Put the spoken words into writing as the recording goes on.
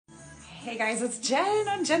Hey guys, it's Jen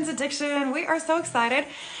on Jen's Addiction. We are so excited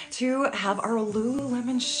to have our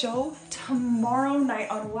Lululemon show tomorrow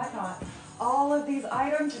night on Whatnot. All of these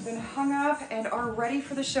items have been hung up and are ready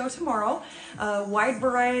for the show tomorrow. A wide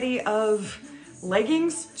variety of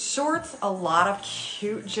leggings, shorts, a lot of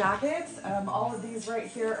cute jackets. All of these right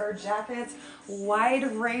here are jackets, wide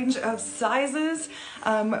range of sizes.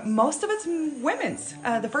 Most of it's women's.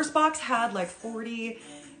 The first box had like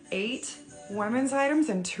 48 women's items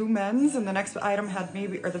and 2 men's, and the next item had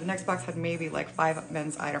the next box had maybe like 5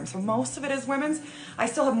 men's items. So most of it is women's. I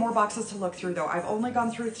still have more boxes to look through though. I've only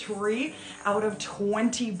gone through 3 out of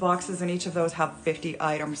 20 boxes, and each of those have 50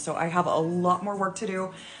 items. So I have a lot more work to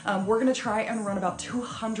do. We're gonna try and run about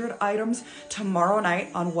 200 items tomorrow night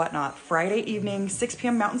on Whatnot, Friday evening, 6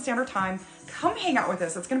 p.m. Mountain Standard Time. Come hang out with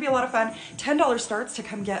us. It's gonna be a lot of fun. $10 starts to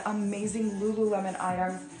come get amazing Lululemon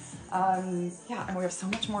items. Yeah, and we have so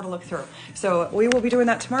much more to look through. So we will be doing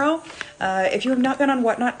that tomorrow. If you have not been on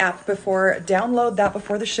Whatnot app before, download that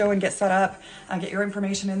before the show and get set up. Get your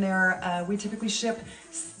information in there. We typically ship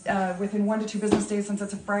within 1 to 2 business days. Since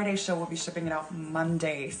it's a Friday show, we'll be shipping it out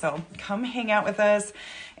Monday. So come hang out with us,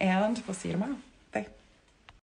 and we'll see you tomorrow. Bye.